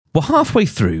We're halfway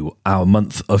through our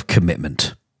month of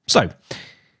commitment. So,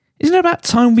 isn't it about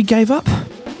time we gave up?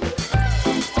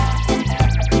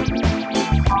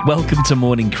 Welcome to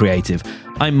Morning Creative.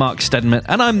 I'm Mark Stedman,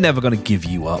 and I'm never going to give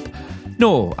you up.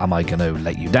 Nor am I going to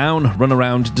let you down, run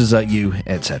around, desert you,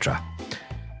 etc.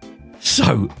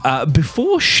 So,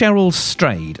 before Cheryl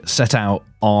Strayed set out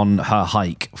on her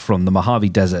hike from the Mojave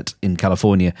Desert in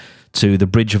California to the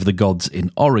Bridge of the Gods in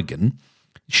Oregon,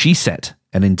 she set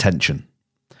an intention.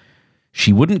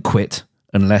 She wouldn't quit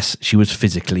unless she was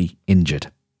physically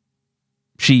injured.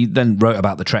 She then wrote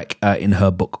about the trek in her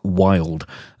book Wild,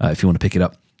 if you want to pick it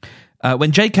up.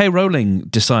 When J.K. Rowling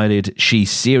decided she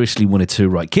seriously wanted to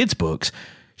write kids' books,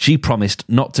 she promised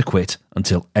not to quit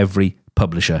until every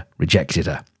publisher rejected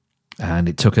her. And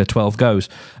it took her 12 goes.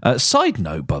 Side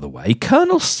note, by the way,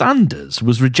 Colonel Sanders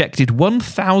was rejected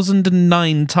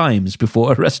 1,009 times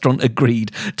before a restaurant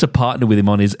agreed to partner with him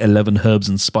on his 11 herbs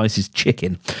and spices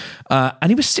chicken.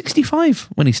 And he was 65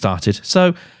 when he started.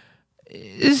 So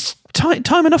it's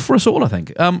time enough for us all, I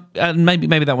think. And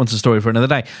maybe that one's a story for another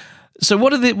day. So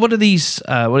what do these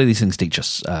things teach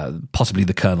us? Possibly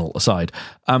the Colonel aside.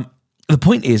 The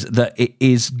point is that it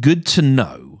is good to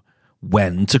know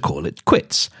when to call it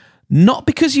quits. Not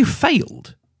because you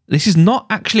failed. This is not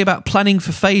actually about planning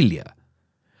for failure,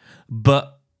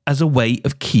 but as a way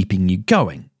of keeping you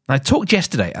going. I talked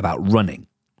yesterday about running.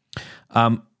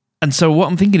 And so what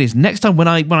I'm thinking is next time when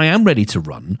I am ready to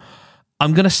run,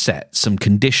 I'm going to set some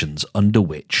conditions under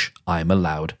which I'm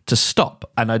allowed to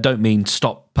stop. And I don't mean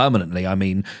stop permanently. I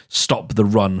mean stop the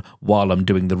run while I'm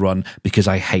doing the run because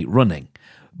I hate running.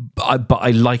 But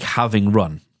I like having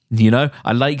run. You know,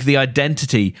 I like the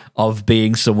identity of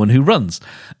being someone who runs,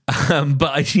 but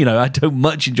I don't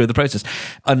much enjoy the process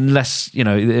unless,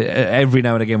 every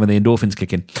now and again when the endorphins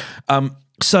kick in.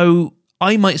 So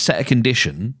I might set a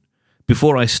condition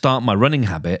before I start my running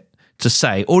habit to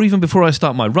say, or even before I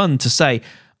start my run to say,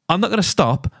 I'm not going to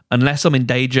stop unless I'm in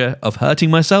danger of hurting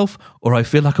myself or I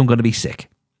feel like I'm going to be sick.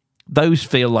 Those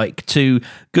feel like two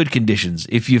good conditions.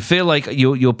 If you feel like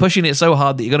you're pushing it so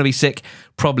hard that you're going to be sick,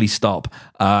 probably stop.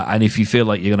 And if you feel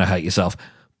like you're going to hurt yourself,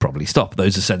 probably stop.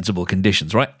 Those are sensible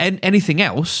conditions, right? And anything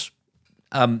else,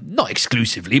 not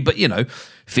exclusively, but,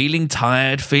 feeling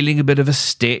tired, feeling a bit of a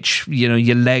stitch,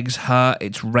 your legs hurt,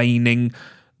 it's raining,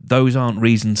 those aren't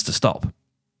reasons to stop.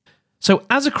 So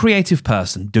as a creative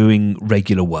person doing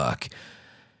regular work,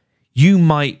 you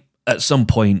might at some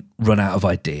point run out of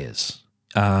ideas.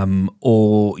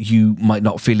 Or you might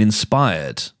not feel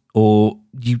inspired, or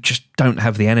you just don't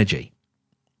have the energy.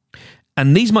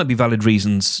 And these might be valid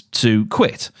reasons to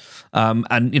quit.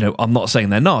 And, I'm not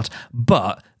saying they're not,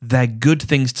 but they're good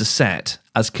things to set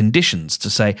as conditions to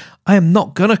say, I am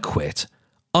not going to quit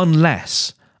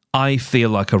unless I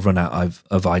feel like I've run out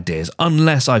of ideas,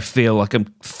 unless I feel like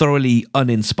I'm thoroughly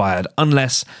uninspired,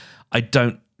 unless I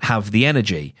don't have the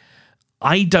energy.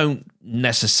 I don't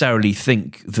necessarily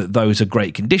think that those are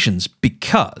great conditions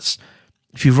because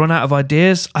if you've run out of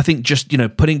ideas, I think just,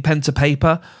 putting pen to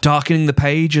paper, darkening the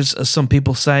page, as some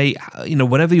people say,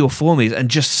 whatever your form is, and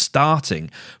just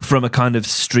starting from a kind of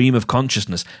stream of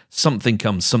consciousness, something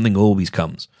comes, something always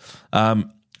comes.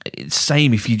 It's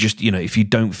same if you just, if you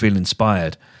don't feel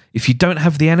inspired. If you don't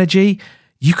have the energy,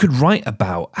 you could write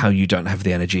about how you don't have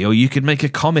the energy, or you could make a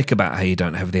comic about how you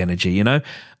don't have the energy,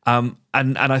 And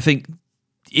I think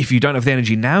if you don't have the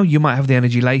energy now, you might have the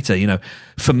energy later.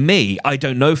 For me, I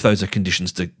don't know if those are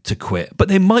conditions to quit, but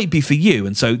they might be for you.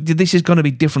 And so this is going to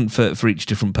be different for each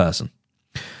different person.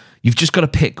 You've just got to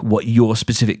pick what your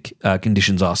specific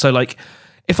conditions are. So like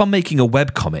if I'm making a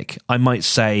webcomic, I might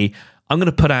say, I'm going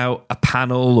to put out a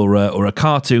panel or a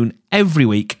cartoon every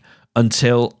week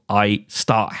until I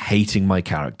start hating my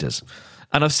characters.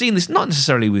 And I've seen this not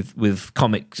necessarily with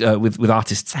comics, with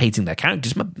artists hating their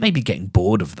characters, maybe getting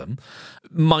bored of them.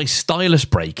 My stylus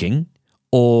breaking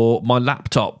or my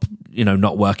laptop,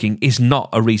 not working is not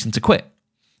a reason to quit.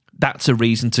 That's a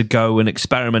reason to go and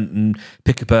experiment and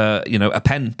pick up a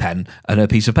pen and a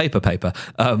piece of paper,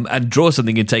 and draw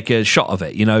something and take a shot of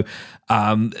it.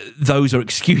 Those are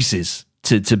excuses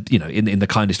to in the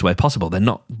kindest way possible. They're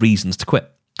not reasons to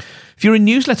quit. If you're a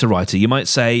newsletter writer, you might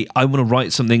say, I want to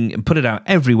write something and put it out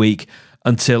every week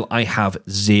until I have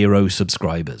 0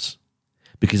 subscribers.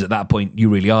 Because at that point, you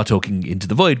really are talking into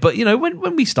the void. But,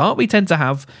 when we start, we tend to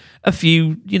have a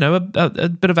few, a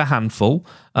bit of a handful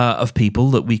of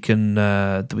people that we can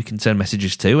send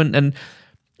messages to. And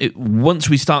once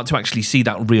we start to actually see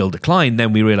that real decline,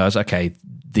 then we realize, okay,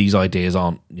 these ideas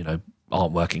aren't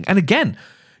working. And again,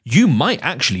 you might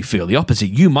actually feel the opposite.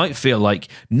 You might feel like,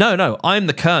 no, I'm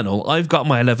the Colonel. I've got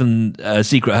my 11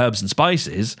 secret herbs and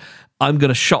spices. I'm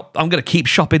going to keep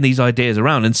shopping these ideas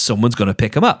around and someone's going to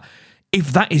pick them up.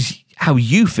 If that is how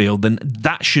you feel, then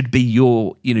that should be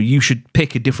you should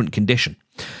pick a different condition.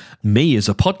 Me as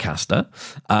a podcaster,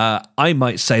 I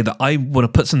might say that I want to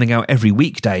put something out every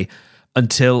weekday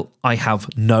until I have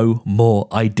no more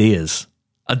ideas.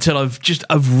 Until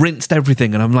I've rinsed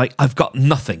everything and I'm like, I've got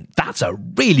nothing. That's a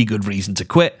really good reason to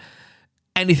quit.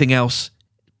 Anything else,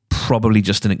 probably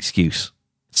just an excuse.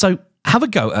 So have a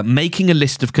go at making a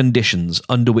list of conditions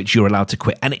under which you're allowed to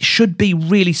quit. And it should be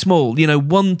really small,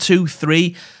 1, 2,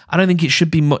 3. I don't think it should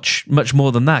be much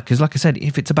more than that. Because like I said,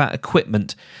 if it's about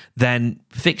equipment, then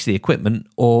fix the equipment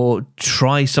or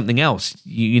try something else.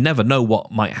 You never know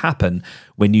what might happen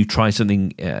when you try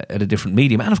something at a different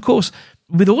medium. And of course,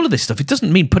 with all of this stuff, it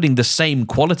doesn't mean putting the same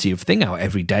quality of thing out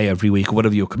every day, every week, or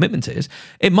whatever your commitment is.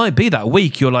 It might be that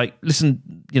week you're like,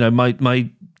 listen, my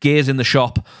gear's in the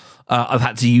shop. I've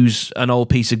had to use an old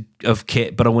piece of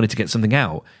kit, but I wanted to get something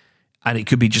out. And it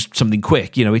could be just something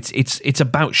quick. It's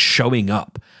about showing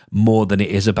up more than it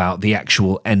is about the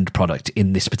actual end product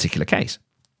in this particular case.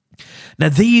 Now,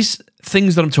 these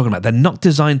things that I'm talking about, they're not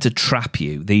designed to trap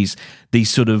you. These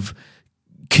sort of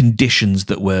conditions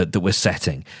that we're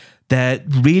setting. They're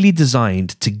really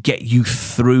designed to get you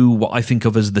through what I think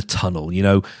of as the tunnel.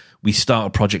 We start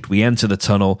a project, we enter the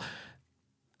tunnel,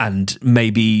 and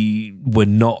maybe we're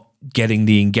not getting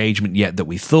the engagement yet that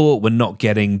we thought. We're not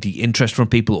getting the interest from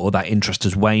people, or that interest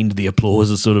has waned. The applause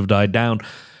has sort of died down.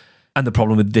 And the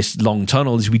problem with this long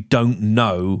tunnel is we don't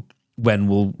know when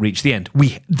we'll reach the end.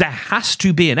 There has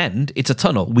to be an end. It's a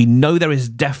tunnel. We know there is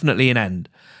definitely an end.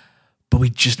 But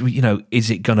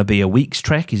is it going to be a week's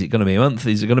trek? Is it going to be a month?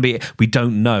 Is it going to be... We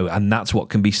don't know. And that's what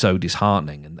can be so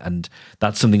disheartening. And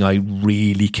that's something I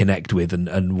really connect with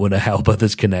and want to help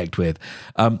others connect with.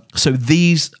 So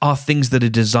these are things that are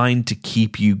designed to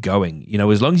keep you going.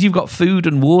 As long as you've got food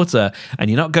and water and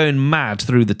you're not going mad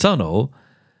through the tunnel,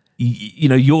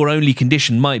 your only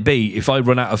condition might be if I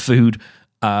run out of food,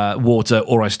 water,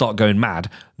 or I start going mad,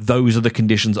 those are the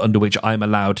conditions under which I'm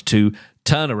allowed to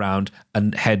turn around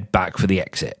and head back for the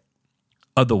exit.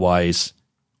 Otherwise,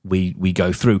 we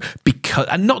go through, because,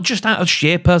 and not just out of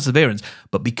sheer perseverance,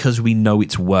 but because we know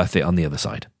it's worth it on the other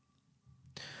side.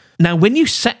 Now, when you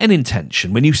set an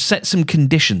intention, when you set some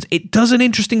conditions, it does an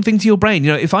interesting thing to your brain.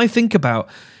 If I think about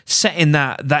setting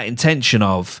that intention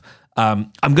of,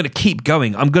 I'm going to keep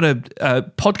going. I'm going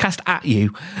to podcast at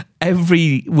you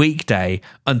every weekday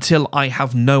until I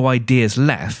have no ideas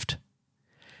left.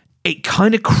 It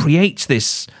kind of creates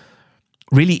this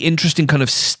really interesting kind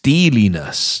of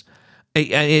steeliness.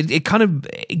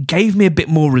 It gave me a bit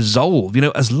more resolve.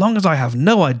 As long as I have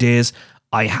no ideas,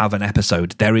 I have an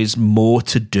episode. There is more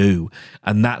to do.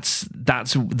 And that's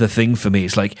the thing for me.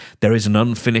 It's like there is an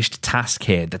unfinished task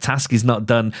here. The task is not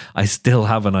done. I still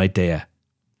have an idea.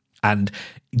 And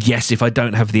yes, if I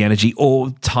don't have the energy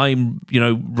or time,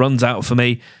 runs out for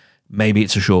me, maybe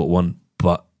it's a short one,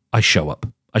 but I show up.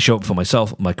 I show up for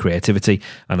myself, my creativity,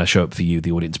 and I show up for you,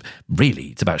 the audience. Really,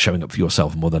 it's about showing up for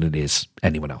yourself more than it is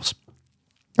anyone else.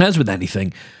 As with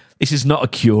anything, this is not a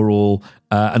cure-all,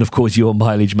 and of course your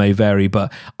mileage may vary,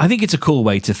 but I think it's a cool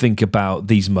way to think about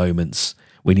these moments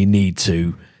when you need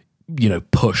to,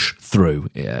 push through,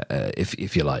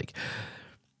 if you like.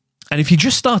 And if you're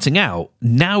just starting out,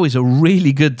 now is a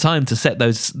really good time to set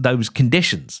those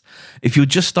conditions. If you're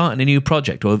just starting a new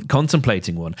project or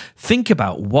contemplating one, think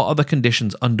about what are the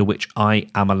conditions under which I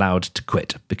am allowed to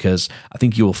quit, because I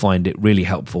think you will find it really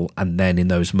helpful. And then in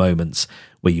those moments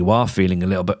where you are feeling a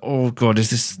little bit, oh God, is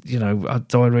this,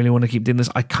 do I really want to keep doing this?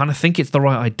 I kind of think it's the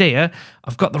right idea.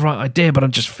 I've got the right idea, but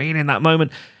I'm just feeling that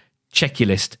moment. Check your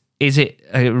list. Is it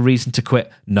a reason to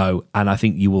quit? No. And I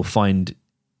think you will find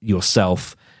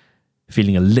yourself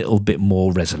feeling a little bit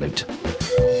more resolute.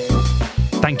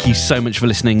 Thank you so much for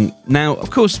listening. Now,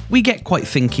 of course, we get quite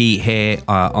thinky here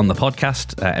on the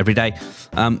podcast every day.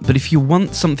 But if you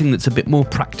want something that's a bit more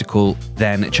practical,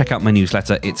 then check out my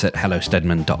newsletter. It's at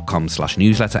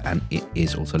hellostedman.com/newsletter, and it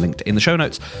is also linked in the show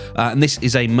notes. And this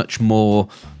is a much more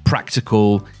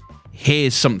practical,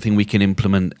 here's something we can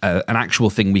implement, an actual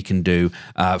thing we can do.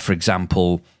 For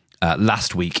example,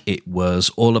 last week, it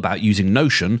was all about using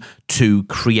Notion to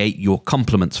create your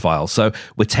compliments file. So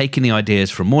we're taking the ideas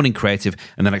from Morning Creative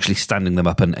and then actually standing them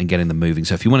up and getting them moving.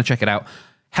 So if you want to check it out,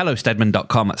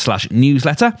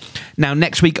 hellostedman.com/newsletter. Now,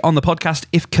 next week on the podcast,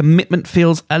 if commitment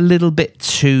feels a little bit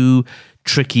too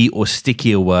tricky or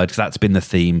sticky a word, because that's been the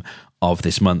theme of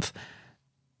this month,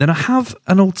 then I have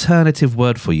an alternative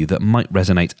word for you that might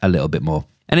resonate a little bit more.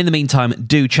 And in the meantime,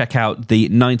 do check out the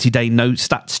 90-day No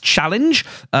Stats Challenge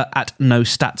at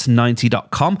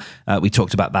nostats90.com. We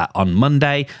talked about that on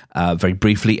Monday very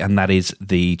briefly, and that is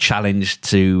the challenge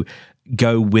to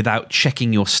go without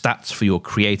checking your stats for your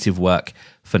creative work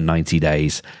for 90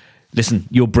 days. Listen,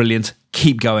 you're brilliant.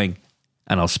 Keep going,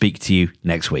 and I'll speak to you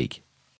next week.